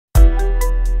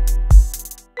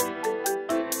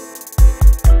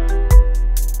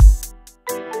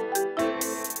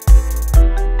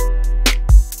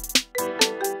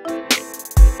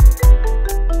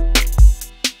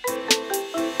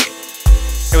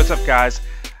what's up, guys?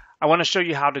 I want to show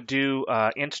you how to do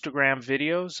Instagram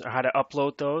videos, or how to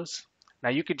upload those. Now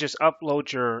you could just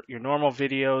upload your normal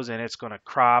videos and it's going to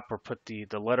crop or put the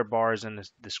letter bars in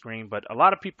the screen, but a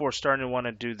lot of people are starting to want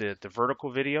to do the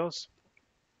vertical videos.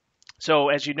 So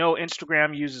as you know,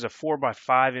 Instagram uses a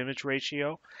 4:5 image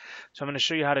ratio. So I'm going to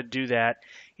show you how to do that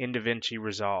in Davinci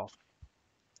Resolve.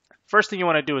 First thing you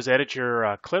want to do is edit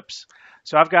your clips.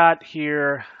 So I've got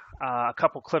here a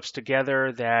couple clips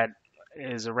together that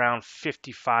is around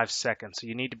 55 seconds. So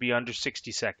you need to be under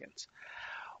 60 seconds.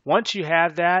 Once you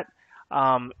have that,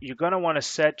 you're going to want to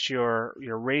set your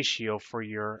ratio for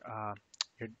your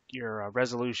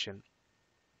resolution.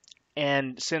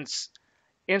 And since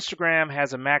Instagram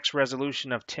has a max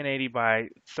resolution of 1080 by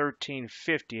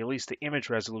 1350, at least the image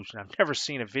resolution, I've never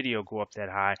seen a video go up that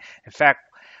high. In fact,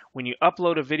 when you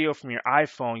upload a video from your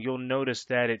iPhone, you'll notice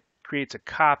that it creates a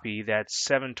copy that's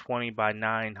 720 by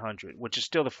 900, which is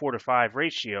still the 4:5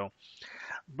 ratio,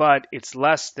 but it's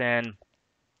less than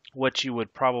what you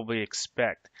would probably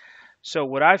expect. So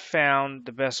what I found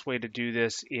the best way to do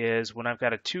this is when I've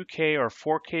got a 2K or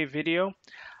 4K video,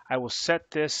 I will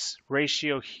set this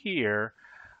ratio here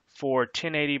for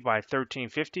 1080 by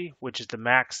 1350, which is the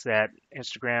max that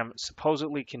Instagram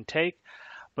supposedly can take.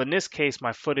 But in this case,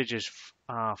 my footage is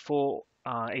full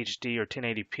HD or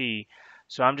 1080p.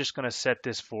 So I'm just going to set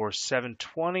this for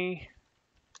 720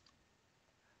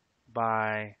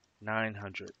 by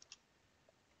 900.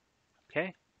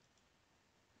 Okay.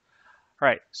 All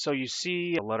right. So you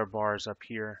see the letter bars up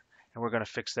here, and we're going to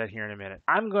fix that here in a minute.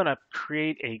 I'm going to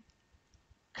create a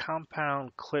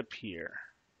compound clip here.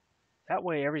 That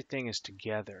way everything is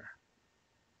together.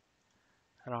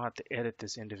 I don't have to edit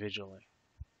this individually.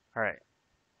 All right.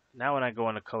 Now when I go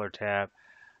in the color tab,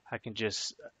 I can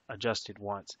just adjust it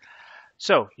once.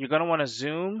 So you're going to want to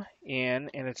zoom in,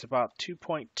 and it's about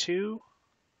 2.2.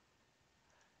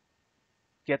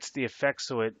 Gets the effect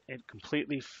so it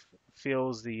completely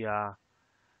fills the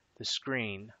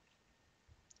screen.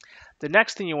 The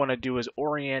next thing you want to do is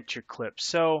orient your clip.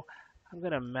 So I'm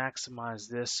going to maximize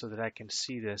this so that I can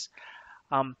see this.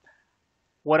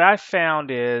 What I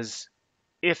found is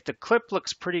if the clip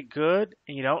looks pretty good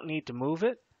and you don't need to move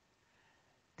it,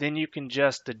 then you can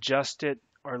just adjust it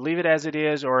or leave it as it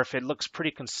is, or if it looks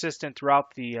pretty consistent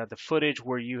throughout the footage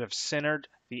where you have centered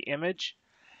the image,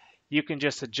 you can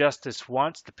just adjust this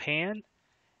once, the pan,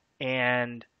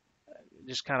 and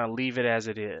just kind of leave it as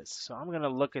it is. So I'm going to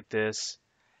look at this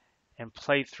and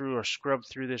play through or scrub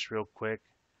through this real quick.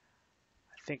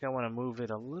 I think I want to move it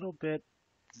a little bit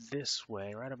this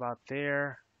way, right about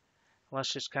there.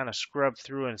 Let's just kind of scrub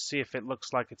through and see if it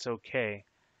looks like it's okay.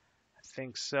 I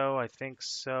think so. I think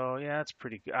so. Yeah, that's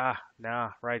pretty good. Nah,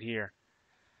 right here.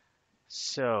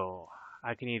 So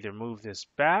I can either move this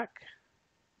back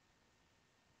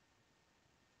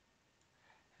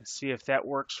and see if that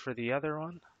works for the other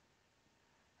one.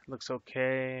 It looks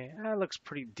okay. It looks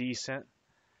pretty decent.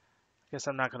 I guess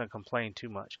I'm not going to complain too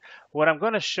much. What I'm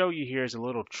going to show you here is a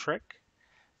little trick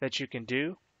that you can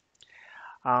do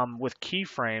with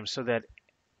keyframes, so that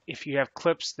if you have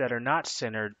clips that are not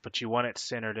centered, but you want it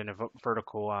centered in a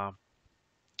vertical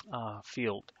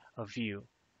field of view,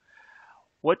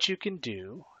 what you can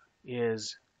do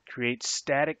is create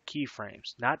static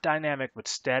keyframes, not dynamic, but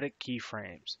static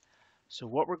keyframes. So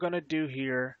what we're going to do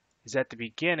here is at the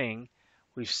beginning,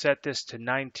 we've set this to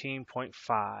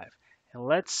 19.5. And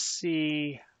let's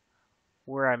see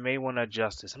where I may want to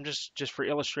adjust this. I'm just for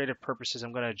illustrative purposes,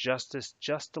 I'm going to adjust this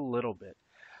just a little bit.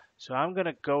 So I'm going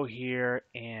to go here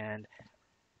and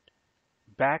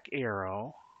back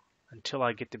arrow until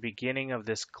I get the beginning of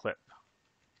this clip.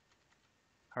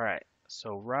 All right,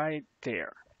 so right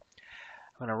there.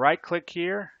 I'm going to right click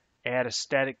here, add a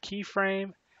static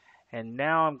keyframe, and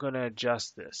now I'm going to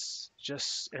adjust this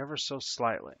just ever so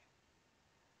slightly.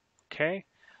 Okay,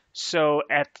 so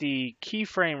at the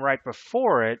keyframe right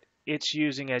before it, it's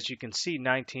using, as you can see,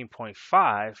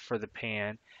 19.5 for the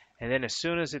pan. And then as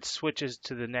soon as it switches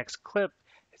to the next clip,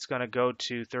 it's going to go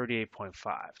to 38.5,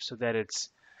 so that it's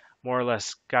more or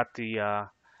less got the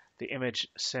image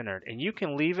centered. And you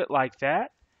can leave it like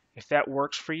that if that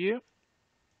works for you.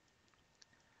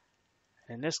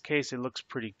 In this case, it looks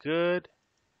pretty good.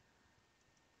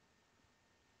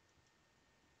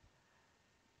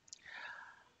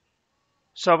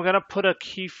 So I'm going to put a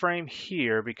keyframe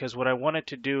here because what I want it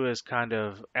to do is kind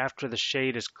of, after the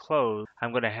shade is closed, I'm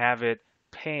going to have it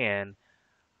pan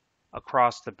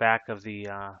across the back of the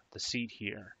seat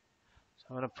here. So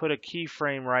I'm going to put a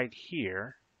keyframe right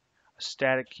here, a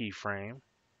static keyframe.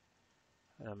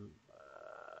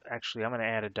 Actually, I'm going to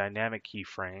add a dynamic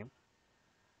keyframe.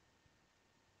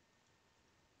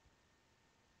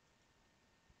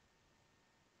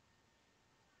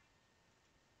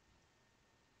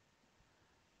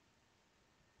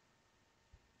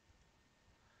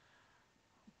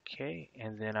 Okay,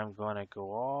 and then I'm going to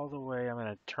go all the way. I'm going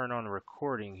to turn on the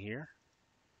recording here.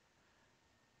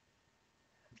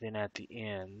 Then at the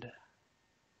end,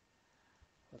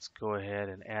 let's go ahead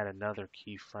and add another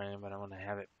keyframe, and I'm going to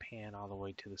have it pan all the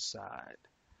way to the side.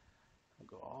 I'll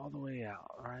go all the way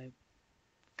out right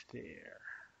there.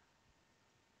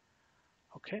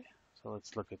 Okay, so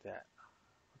let's look at that.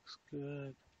 Looks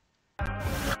good.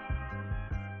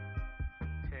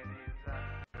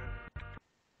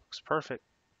 Looks perfect.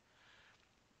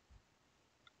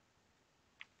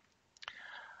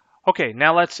 Okay,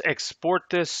 now let's export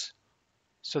this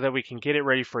so that we can get it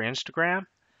ready for Instagram.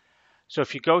 So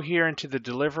if you go here into the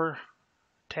Deliver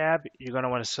tab, you're going to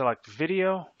want to select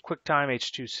Video, QuickTime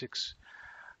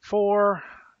H.264.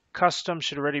 Custom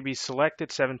should already be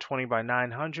selected, 720 by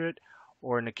 900.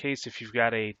 Or in the case if you've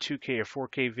got a 2K or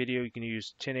 4K video, you can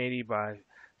use 1080 by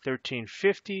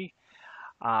 1350.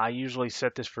 I usually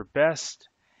set this for best.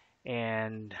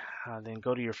 And then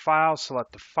go to your file,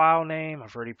 select the file name.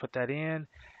 I've already put that in.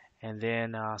 And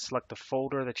then select the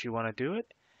folder that you want to do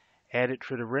it. Add it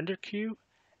to the render queue.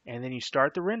 And then you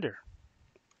start the render.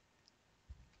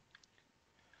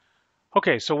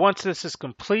 Okay, so once this is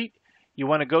complete, you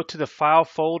want to go to the file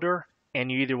folder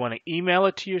and you either want to email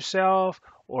it to yourself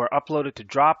or upload it to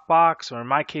Dropbox, or in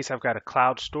my case, I've got a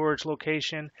cloud storage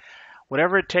location,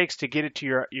 whatever it takes to get it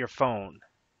to your phone.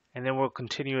 And then we'll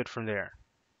continue it from there.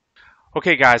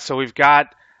 Okay, guys, so we've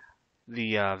got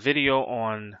the video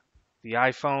on the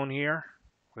iPhone here.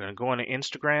 We're going to go into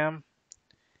Instagram.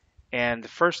 And the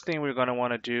first thing we're going to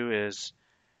want to do is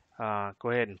go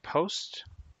ahead and post.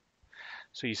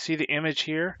 So you see the image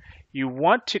here. You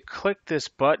want to click this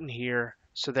button here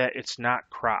so that it's not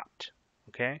cropped.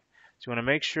 Okay? So you want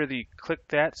to make sure that you click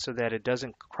that so that it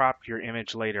doesn't crop your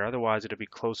image later. Otherwise, it'll be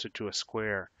closer to a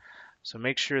square. So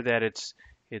make sure that it's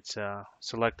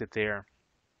selected there.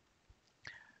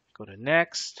 Go to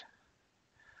next.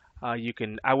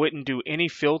 I wouldn't do any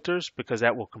filters because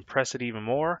that will compress it even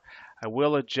more. I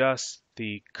will adjust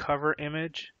the cover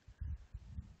image,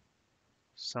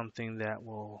 something that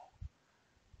will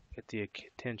get the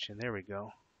attention. There we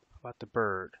go. How about the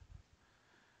bird?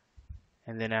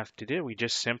 And then after that, we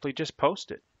just simply post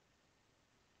it.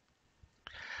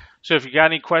 So if you got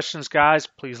any questions, guys,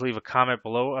 please leave a comment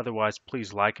below. Otherwise,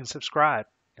 please like and subscribe.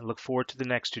 And look forward to the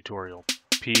next tutorial.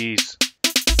 Peace.